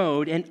on the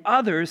road, and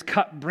others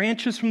cut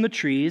branches from the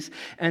trees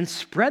and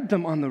spread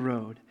them on the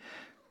road.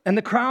 And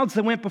the crowds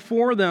that went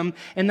before them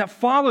and that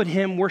followed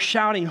him were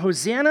shouting,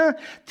 Hosanna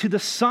to the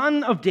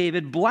Son of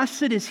David.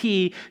 Blessed is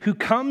he who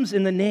comes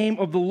in the name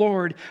of the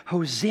Lord.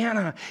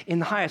 Hosanna in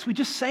the highest. We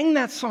just sang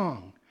that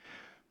song.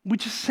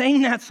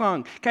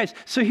 Guys,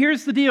 so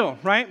here's the deal,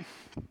 right?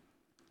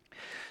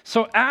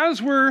 So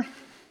as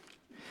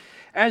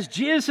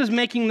Jesus is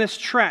making this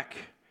trek,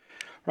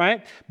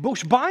 right?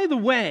 Which, by the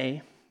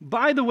way,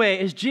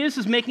 as Jesus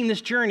is making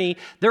this journey,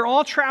 they're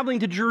all traveling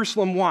to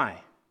Jerusalem.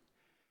 Why?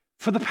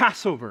 For the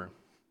Passover.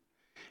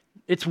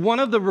 It's one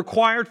of the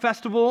required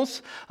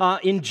festivals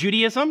in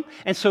Judaism.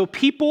 And so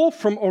people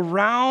from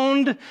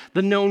around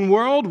the known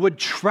world would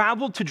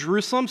travel to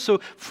Jerusalem. So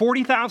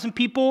 40,000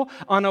 people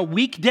on a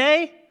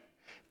weekday,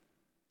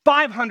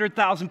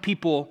 500,000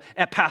 people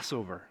at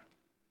Passover.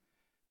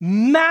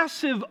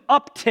 Massive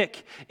uptick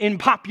in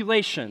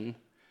population,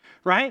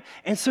 right?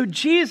 And so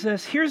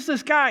Jesus, here's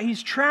this guy,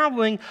 he's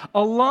traveling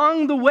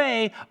along the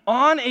way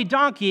on a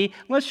donkey.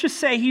 Let's just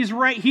say he's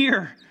right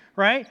here,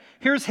 right?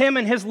 Here's him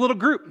and his little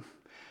group.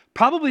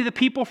 Probably the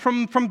people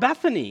from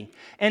Bethany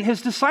and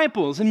his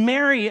disciples and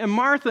Mary and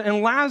Martha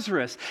and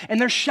Lazarus.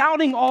 And they're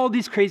shouting all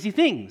these crazy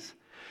things.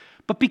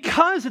 But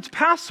because it's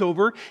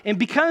Passover and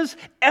because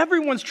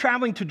everyone's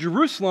traveling to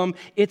Jerusalem,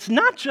 it's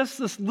not just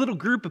this little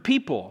group of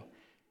people.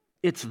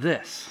 It's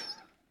this.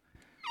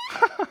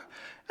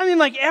 I mean,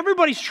 like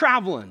everybody's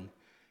traveling.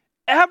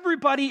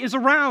 Everybody is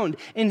around.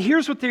 And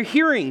here's what they're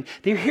hearing.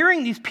 They're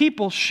hearing these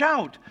people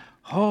shout,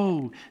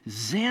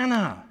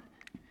 Hosanna,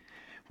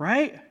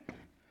 right?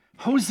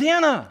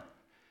 Hosanna.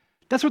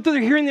 That's what they're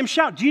hearing them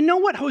shout. Do you know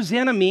what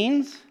Hosanna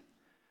means?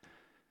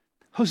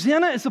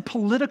 Hosanna is a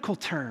political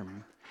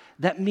term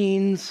that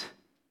means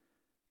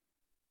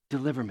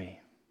deliver me.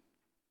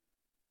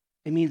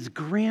 It means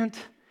grant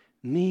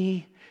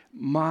me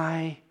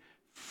my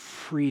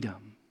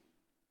freedom.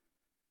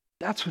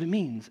 That's what it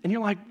means. And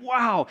you're like,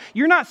 wow,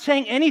 you're not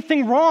saying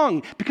anything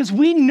wrong because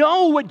we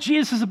know what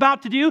Jesus is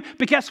about to do,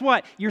 but guess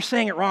what? You're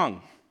saying it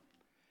wrong.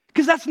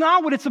 Because that's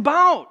not what it's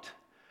about.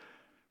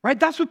 Right?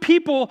 That's what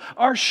people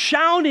are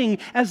shouting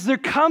as they're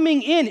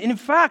coming in. And in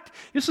fact,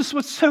 this is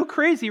what's so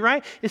crazy,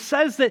 right? It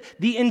says that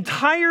the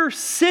entire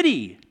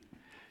city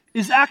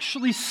is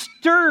actually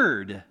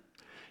stirred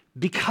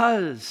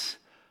because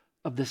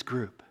of this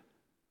group.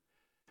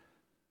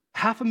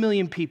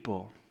 500,000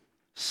 people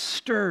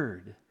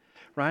stirred,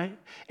 right?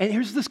 And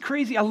here's this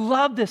crazy, I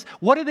love this.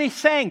 What are they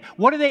saying?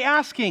 What are they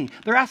asking?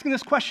 They're asking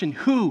this question: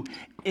 who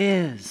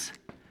is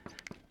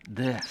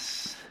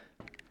this?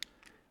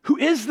 Who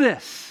is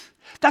this?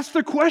 That's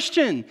their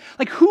question.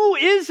 Like, who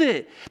is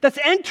it that's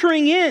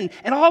entering in?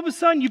 And all of a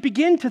sudden, you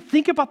begin to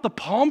think about the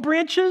palm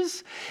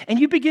branches, and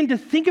you begin to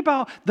think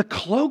about the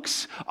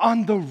cloaks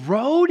on the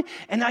road,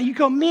 and now you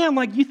go, man,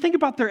 like, you think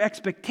about their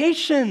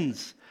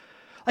expectations.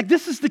 Like,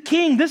 this is the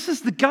king. This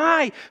is the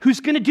guy who's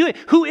going to do it.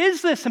 Who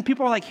is this? And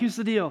people are like, here's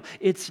the deal.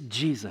 It's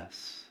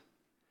Jesus,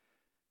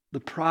 the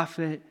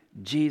prophet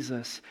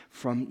Jesus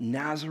from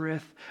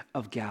Nazareth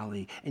of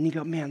Galilee. And you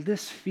go, man,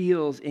 this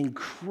feels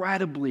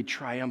incredibly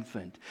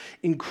triumphant.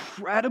 And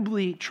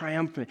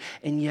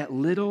yet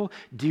little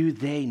do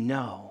they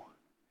know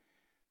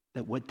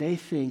that what they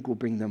think will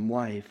bring them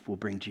life will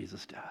bring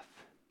Jesus death.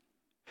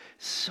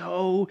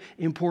 So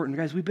important.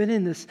 Guys, we've been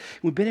in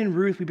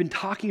Ruth, we've been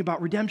talking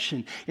about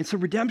redemption. And so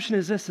redemption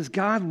is this: as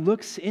God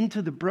looks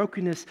into the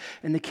brokenness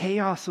and the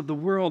chaos of the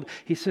world,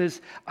 he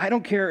says, I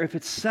don't care if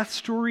it's Seth's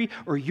story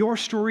or your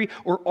story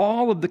or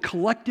all of the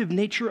collective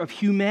nature of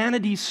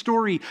humanity's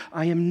story,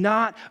 I am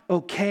not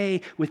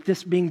okay with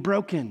this being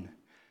broken.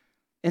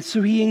 And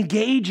so he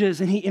engages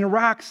and he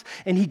interacts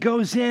and he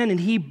goes in and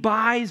he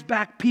buys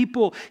back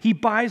people. He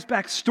buys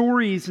back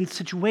stories and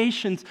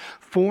situations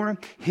for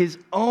his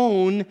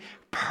own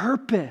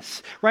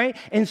purpose, right?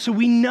 And so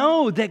we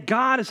know that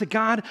God is a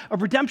God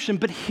of redemption.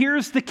 But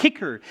here's the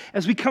kicker.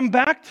 As we come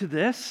back to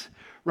this,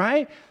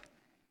 right?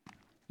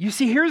 You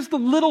see, here's the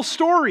little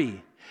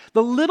story.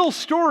 The little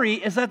story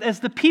is that as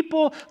the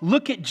people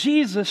look at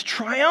Jesus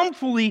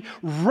triumphantly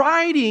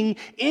riding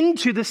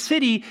into the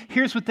city,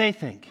 here's what they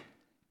think.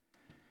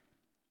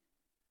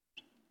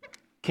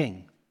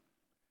 King.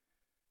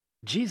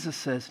 Jesus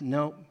says,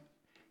 no,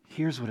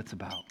 here's what it's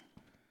about.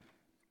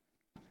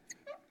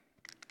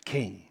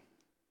 King.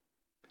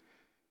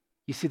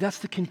 You see, that's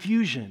the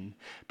confusion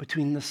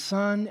between the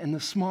son and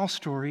the small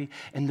story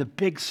and the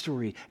big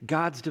story,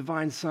 God's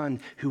divine son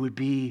who would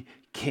be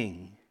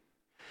king.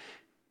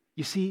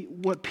 You see,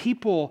 what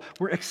people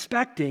were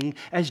expecting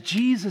as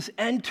Jesus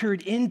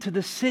entered into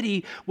the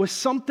city was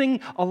something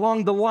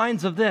along the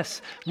lines of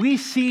this. We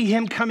see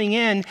him coming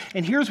in,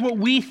 and here's what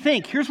we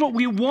think. Here's what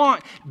we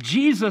want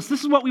Jesus.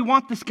 This is what we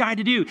want this guy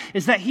to do,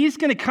 is that he's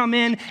going to come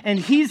in and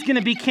he's going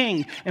to be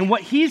king. And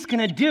what he's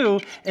going to do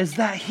is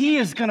that he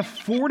is going to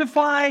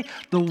fortify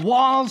the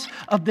walls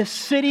of the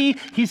city.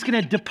 He's going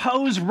to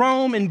depose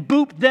Rome and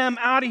boot them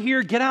out of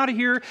here. Get out of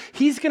here.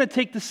 He's going to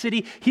take the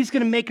city. He's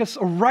going to make us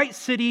a right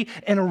city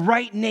and a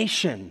right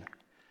nation.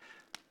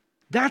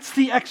 That's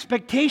the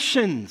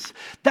expectations.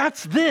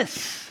 That's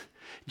this.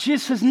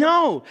 Jesus says,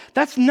 no,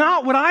 that's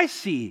not what I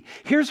see.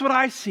 Here's what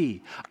I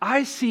see.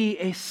 I see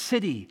a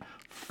city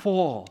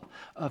full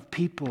of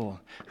people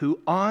who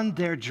on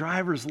their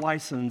driver's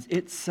license,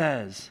 it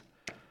says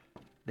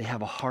they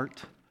have a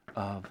heart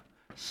of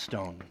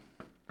stone.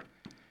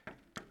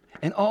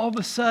 And all of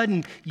a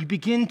sudden, you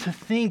begin to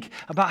think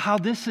about how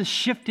this is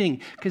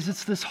shifting because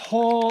it's this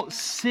whole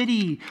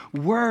city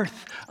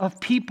worth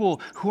of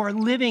people who are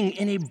living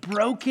in a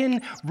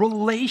broken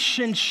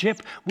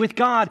relationship with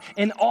God.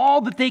 And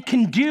all that they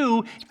can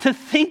do to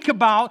think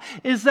about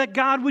is that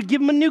God would give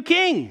them a new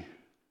king.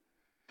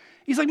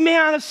 He's like,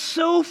 man, it's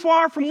so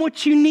far from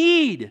what you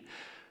need.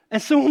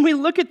 And so when we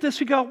look at this,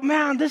 we go,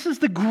 man, this is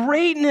the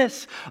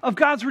greatness of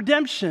God's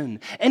redemption.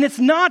 And it's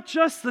not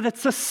just that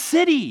it's a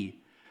city.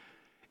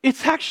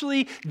 It's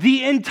actually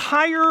the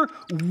entire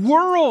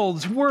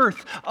world's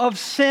worth of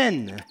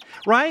sin,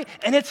 right?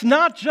 And it's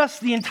not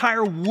just the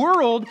entire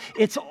world,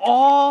 it's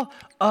all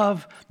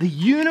of the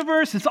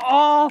universe. It's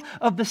all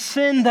of the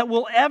sin that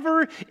will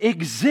ever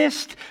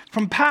exist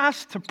from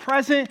past to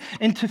present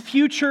and to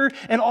future.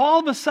 And all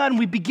of a sudden,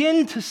 we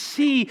begin to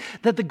see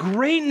that the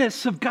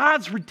greatness of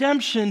God's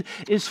redemption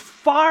is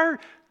far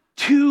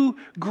too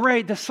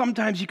great that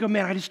sometimes you go,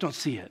 man, I just don't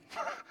see it.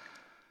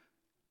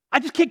 I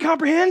just can't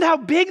comprehend how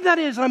big that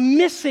is. I'm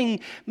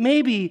missing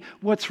maybe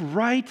what's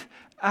right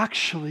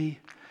actually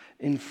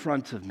in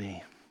front of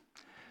me.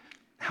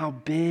 How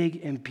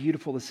big and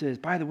beautiful this is.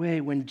 By the way,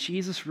 when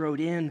Jesus rode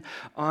in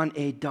on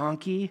a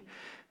donkey,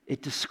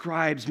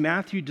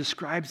 Matthew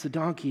describes the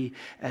donkey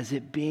as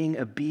it being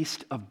a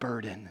beast of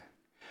burden.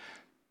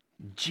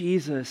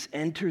 Jesus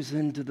enters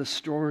into the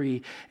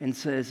story and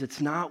says,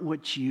 it's not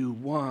what you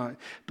want,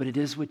 but it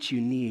is what you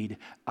need.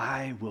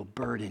 I will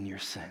burden your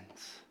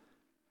sins.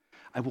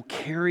 I will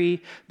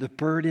carry the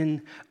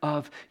burden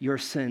of your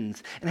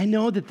sins. And I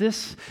know that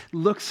this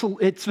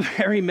it's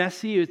very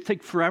messy. It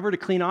takes forever to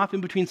clean off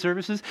in between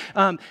services.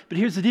 But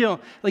here's the deal.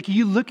 Like,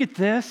 you look at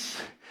this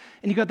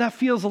and you go, that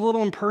feels a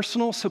little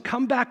impersonal. So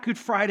come back Good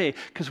Friday,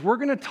 because we're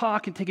going to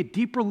talk and take a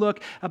deeper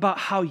look about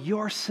how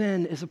your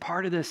sin is a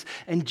part of this.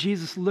 And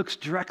Jesus looks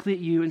directly at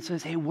you and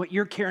says, hey, what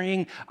you're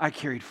carrying, I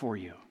carried for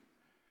you.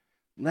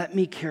 Let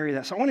me carry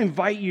that. So I want to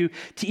invite you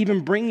to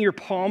even bring your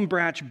palm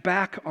branch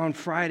back on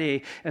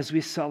Friday as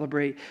we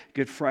celebrate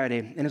Good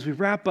Friday. And as we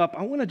wrap up,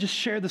 I want to just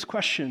share this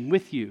question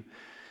with you.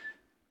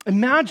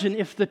 Imagine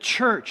if the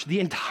church, the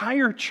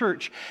entire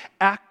church,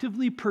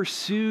 actively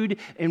pursued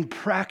and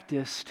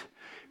practiced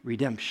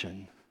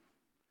redemption.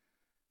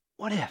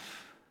 What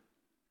if?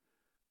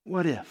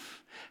 What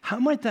if? How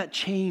might that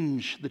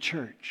change the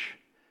church?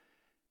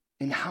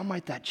 And how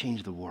might that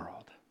change the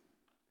world?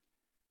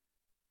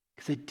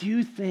 Because I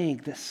do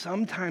think that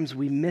sometimes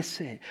we miss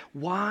it.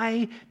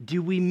 Why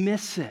do we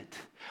miss it?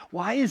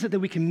 Why is it that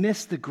we can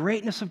miss the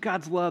greatness of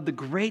God's love, the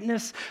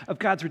greatness of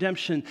God's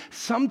redemption?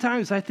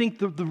 Sometimes I think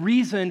the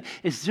reason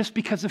is just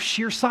because of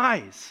sheer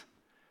size.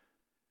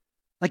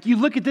 Like, you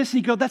look at this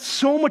and you go, that's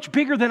so much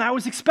bigger than I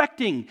was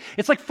expecting.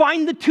 It's like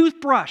find the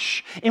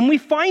toothbrush, and we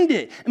find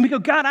it. And we go,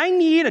 God, I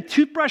need a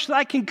toothbrush that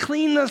I can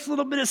clean this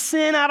little bit of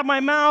sin out of my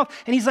mouth.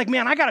 And he's like,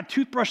 man, I got a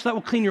toothbrush that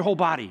will clean your whole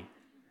body.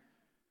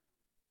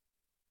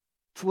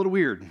 It's a little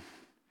weird. But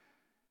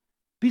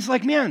he's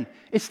like, man,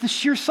 it's the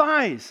sheer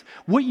size.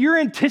 What you're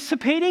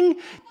anticipating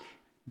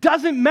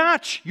doesn't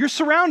match your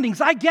surroundings.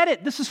 I get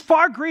it. This is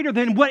far greater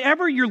than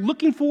whatever you're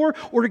looking for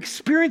or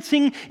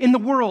experiencing in the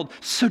world.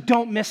 So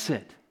don't miss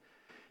it.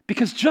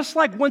 Because just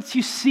like once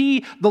you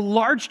see the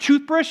large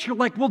toothbrush, you're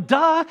like, well,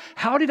 duh,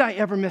 how did I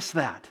ever miss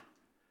that?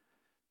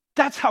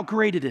 That's how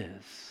great it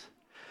is.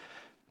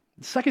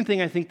 The second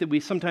thing I think that we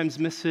sometimes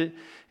miss it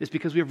is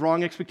because we have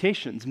wrong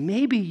expectations.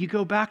 Maybe you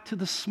go back to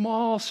the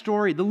small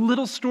story, the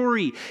little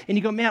story, and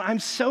you go, man, I'm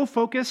so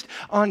focused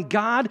on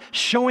God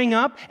showing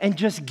up and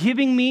just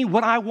giving me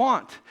what I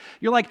want.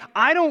 You're like,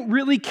 I don't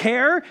really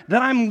care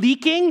that I'm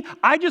leaking.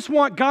 I just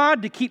want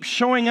God to keep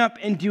showing up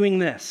and doing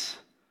this.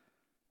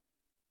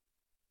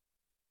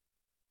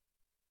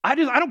 I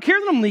don't care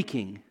that I'm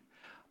leaking.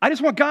 I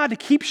just want God to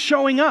keep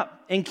showing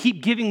up and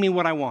keep giving me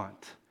what I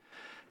want.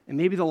 And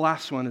maybe the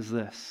last one is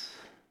this,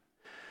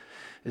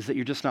 is that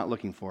you're just not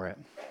looking for it.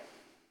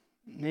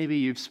 Maybe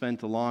you've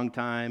spent a long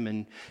time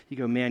and you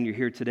go, man, you're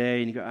here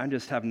today, and you go, I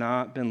just have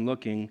not been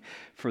looking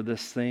for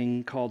this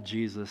thing called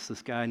Jesus,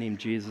 this guy named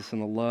Jesus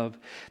and the love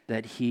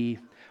that he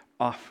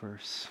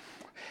offers.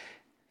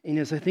 And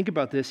as I think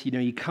about this,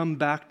 you come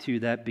back to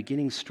that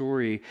beginning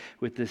story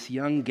with this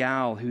young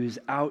gal who's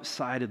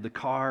outside of the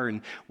car,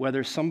 and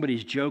whether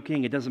somebody's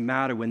joking, it doesn't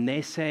matter. When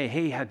they say,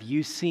 hey, have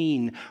you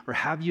seen or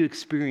have you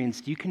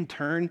experienced, you can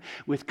turn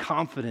with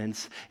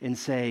confidence and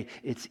say,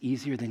 it's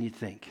easier than you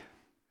think.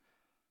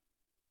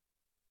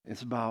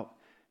 It's about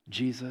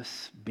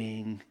Jesus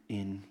being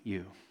in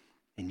you,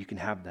 and you can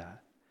have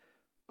that.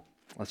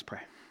 Let's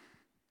pray.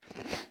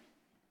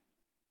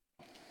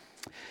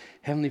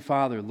 Heavenly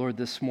Father, Lord,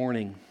 this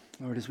morning,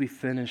 Lord, as we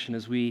finish and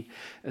as we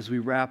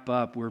wrap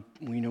up, we're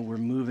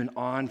moving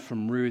on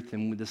from Ruth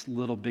and with this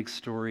little big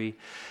story,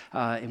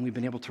 and we've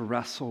been able to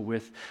wrestle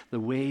with the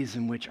ways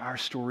in which our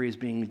story is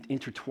being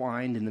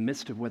intertwined in the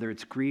midst of whether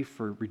it's grief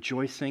or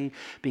rejoicing,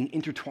 being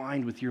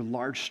intertwined with your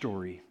large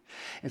story.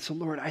 And so,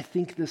 Lord, I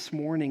think this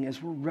morning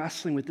as we're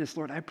wrestling with this,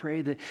 Lord, I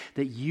pray that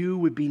you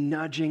would be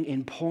nudging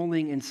and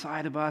pulling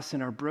inside of us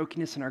in our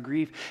brokenness and our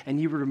grief, and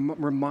you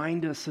would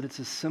remind us that it's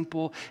as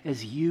simple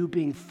as you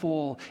being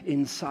full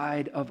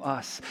inside of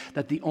us,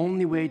 that the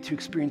only way to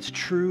experience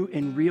true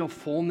and real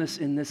fullness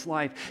in this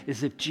life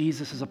is if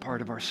Jesus is a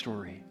part of our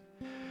story.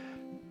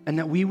 And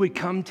that we would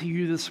come to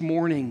you this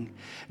morning,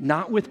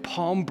 not with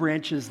palm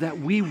branches that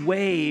we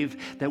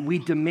wave, that we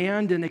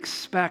demand and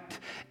expect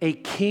a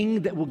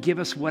king that will give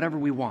us whatever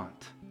we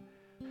want,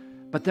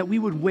 but that we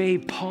would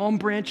wave palm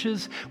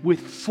branches with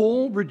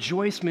full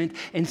rejoicement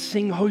and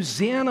sing,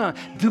 Hosanna,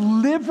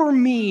 deliver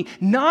me,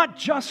 not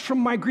just from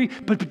my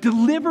grief, but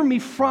deliver me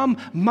from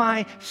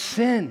my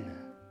sin.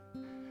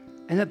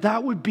 And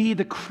that would be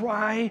the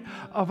cry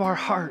of our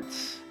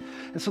hearts.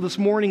 And so this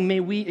morning, may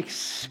we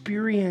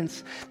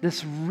experience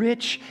this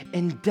rich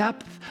and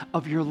depth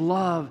of your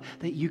love,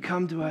 that you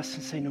come to us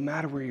and say, no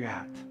matter where you're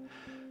at,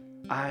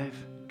 I've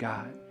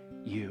got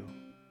you.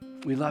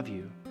 We love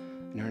you.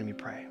 In your name we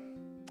pray.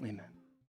 Amen.